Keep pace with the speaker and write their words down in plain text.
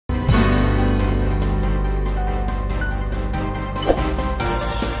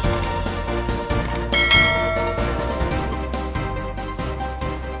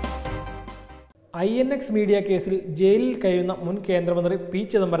INX media കേസിൽ ജയിലിൽ കഴിയുന്ന മുൻ കേന്ദ്രമന്ത്രി പി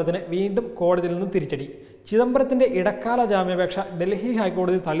ചിദംബരത്തിന് വീണ്ടും കോടതിയിൽ നിന്നും തിരിച്ചടി. ചിദംബരത്തിന്റെ ഇടക്കാല ജാമ്യാപേക്ഷ ഡൽഹി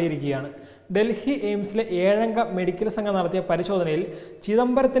ഹൈക്കോടതി തള്ളിയിരിക്കുകയാണ്. ഡൽഹി എയിംസിലെ 7-അംഗ മെഡിക്കൽ സംഘം നടത്തിയ പരിശോധനയിൽ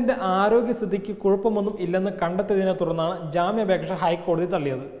ചിദംബരത്തിന്റെ ആരോഗ്യസ്ഥിതിക്ക് കുഴപ്പമൊന്നും ഇല്ലെന്ന് കണ്ടെത്തിയതിനെ തുടർന്നാണ് ജാമ്യാപേക്ഷ ഹൈക്കോടതി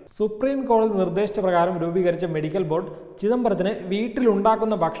തള്ളിയത്. സുപ്രീം കോടതി നിർദ്ദേശിച്ച പ്രകാരം രൂപീകരിച്ച മെഡിക്കൽ ബോർഡ് ചിദംബരത്തിന്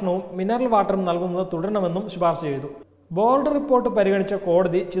വീട്ടിലുണ്ടാക്കുന്ന ഭക്ഷണവും മിനറൽ വാട്ടറും നൽകുന്നത് തുടരണമെന്നും ശുപാർശ ചെയ്തു. ബോർഡ് റിപ്പോർട്ട് പരിഗണിച്ച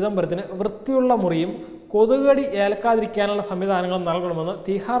കോടതി ചിദംബരത്തിന് വൃത്തിയുള്ള മുറിയും കൊതുകടി ഏൽക്കാതിരിക്കാനുള്ള സംവിധാനങ്ങളും നൽകണമെന്ന്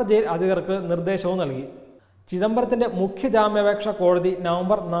തിഹാർ ജയിൽ അധികൃതർക്ക് നിർദ്ദേശവും നൽകി. ചിദംബരത്തിന്റെ മുഖ്യ ജാമ്യാപേക്ഷ കോടതി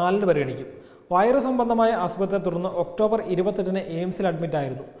നവംബർ 4-ന് പരിഗണിക്കും. വൈറസ് സംബന്ധമായ അസുഖത്തെ തുടർന്ന് ഒക്ടോബർ 28-ന് എയിംസിൽ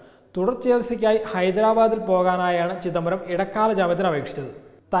അഡ്മിറ്റായിരുന്നു. തുടർ ചികിത്സയ്ക്കായി ഹൈദരാബാദിൽ പോകാനായാണ് ചിദംബരം ഇടക്കാല ജാമ്യത്തിന് അപേക്ഷിച്ചത്.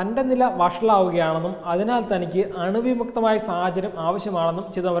 തന്റെ നില വഷളാവുകയാണെന്നും അതിനാൽ തനിക്ക് അണുവിമുക്തമായ സാഹചര്യം ആവശ്യമാണെന്നും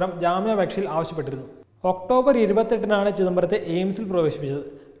ചിദംബരം ജാമ്യാപേക്ഷയിൽ ആവശ്യപ്പെട്ടിരുന്നു. ഒക്ടോബർ 28-നാണ് ചിദംബരത്തെ എയിംസിൽ പ്രവേശിപ്പിച്ചത്.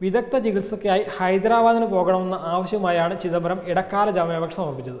 വിദഗ്ധ ചികിത്സയ്ക്കായി ഹൈദരാബാദിന് പോകണമെന്ന ആവശ്യമായാണ് ചിദംബരം ഇടക്കാല ജാമ്യാപേക്ഷ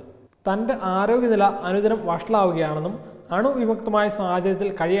സമർപ്പിച്ചത്. തന്റെ ആരോഗ്യനില അനുദിനം വഷളാവുകയാണെന്നും അണുവിമുക്തമായ സാഹചര്യത്തിൽ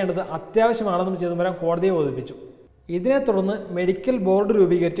കഴിയേണ്ടത് അത്യാവശ്യമാണെന്നും ചിദംബരം കോടതിയെ ബോധിപ്പിച്ചു. ഇതിനെ തുടർന്ന് മെഡിക്കൽ ബോർഡ്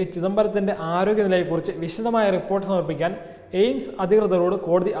രൂപീകരിച്ച് ചിദംബരത്തിന്റെ ആരോഗ്യനിലയെക്കുറിച്ച് വിശദമായ റിപ്പോർട്ട് സമർപ്പിക്കാൻ എയിംസ് അധികൃതരോട്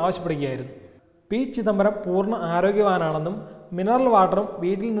കോടതി ആവശ്യപ്പെടുകയായിരുന്നു. പി ചിദംബരം പൂർണ്ണ ആരോഗ്യവാനാണെന്നും മിനറൽ വാട്ടറും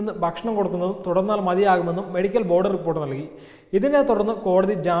വീട്ടിൽ നിന്ന് ഭക്ഷണം കൊടുക്കുന്നതും തുടർന്നാൽ മതിയാകുമെന്നും മെഡിക്കൽ ബോർഡ് റിപ്പോർട്ട് നൽകി. ഇതിനെ തുടർന്ന്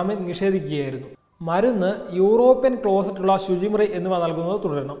കോടതി ജാമ്യം നിഷേധിക്കുകയായിരുന്നു. മരുന്ന്, യൂറോപ്യൻ ക്ലോസറ്റുള്ള ശുചിമുറി എന്നിവ നൽകുന്നത്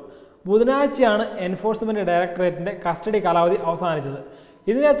തുടരണം. ബുധനാഴ്ചയാണ് എൻഫോഴ്സ്മെന്റ് ഡയറക്ടറേറ്റിന്റെ കസ്റ്റഡി കാലാവധി അവസാനിച്ചത്.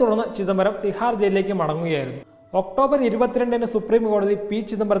 ഇതിനെ തുടർന്ന് ചിദംബരം തിഹാർ ജയിലിലേക്ക് മടങ്ങുകയായിരുന്നു. ഒക്ടോബർ 22-ന് സുപ്രീം കോടതി പി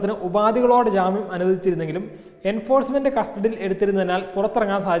ചിദംബരത്തിന് ഉപാധികളോടെ ജാമ്യം അനുവദിച്ചിരുന്നെങ്കിലും എൻഫോഴ്സ്മെന്റ് കസ്റ്റഡിയിൽ എടുത്തിരുന്നതിനാൽ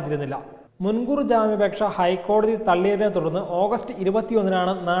പുറത്തിറങ്ങാൻ സാധിച്ചിരുന്നില്ല. മുൻകൂർ ജാമ്യാപേക്ഷ ഹൈക്കോടതി തള്ളിയതിനെ തുടർന്ന് ഓഗസ്റ്റ്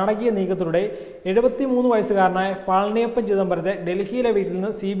 21-നാണ് നാടകീയ നീക്കത്തിലൂടെ 73 വയസ്സുകാരനായ പളനിയപ്പൻ ചിദംബരത്തെ ഡൽഹിയിലെ വീട്ടിൽ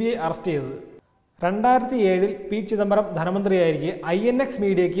നിന്ന് CBI അറസ്റ്റ് ചെയ്തത്. 2007-ൽ പി ചിദംബരം ധനമന്ത്രിയായിരിക്കെ INX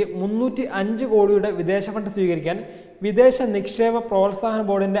മീഡിയയ്ക്ക് 305 കോടിയുടെ വിദേശ ഫണ്ട് സ്വീകരിക്കാൻ വിദേശ നിക്ഷേപ പ്രോത്സാഹന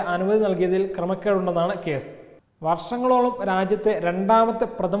ബോർഡിന്റെ അനുമതി നൽകിയതിൽ ക്രമക്കേടുണ്ടെന്നാണ് കേസ്. വർഷങ്ങളോളം രാജ്യത്തെ രണ്ടാമത്തെ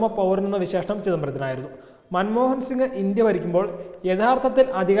പ്രഥമ പൗരനെന്ന വിശേഷണം ചിദംബരത്തിനായിരുന്നു. മൻമോഹൻ സിംഗ് ഇന്ത്യ ഭരിക്കുമ്പോൾ യഥാർത്ഥത്തിൽ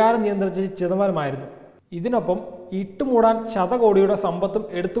അധികാരം നിയന്ത്രിച്ച ചിദംബരമായിരുന്നു. ഇതിനൊപ്പം ഇട്ടുമൂടാൻ ശതകോടിയുടെ സമ്പത്തും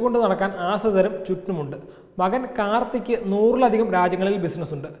എടുത്തുകൊണ്ട് നടക്കാൻ ആശ്രിതരും ചുറ്റുമുണ്ട്. മകൻ കാർത്തിക്ക് 100-ലധികം രാജ്യങ്ങളിൽ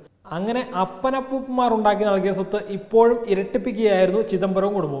ബിസിനസ്സുണ്ട്. അങ്ങനെ അപ്പനപ്പൂപ്പന്മാർ ഉണ്ടാക്കി നൽകിയ സ്വത്ത് ഇപ്പോഴും ഇരട്ടിപ്പിക്കുകയായിരുന്നു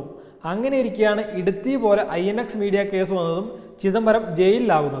ചിദംബരവും കുടുംബവും. അങ്ങനെ ഇരിക്കെയാണ് ഇടുത്തി പോലെ INX മീഡിയ കേസ് വന്നതും ചിദംബരം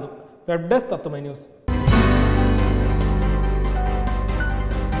ജയിലിലാകുന്നതും. വെബ് ഡെസ്ക് തത്വമൈ ന്യൂസ്.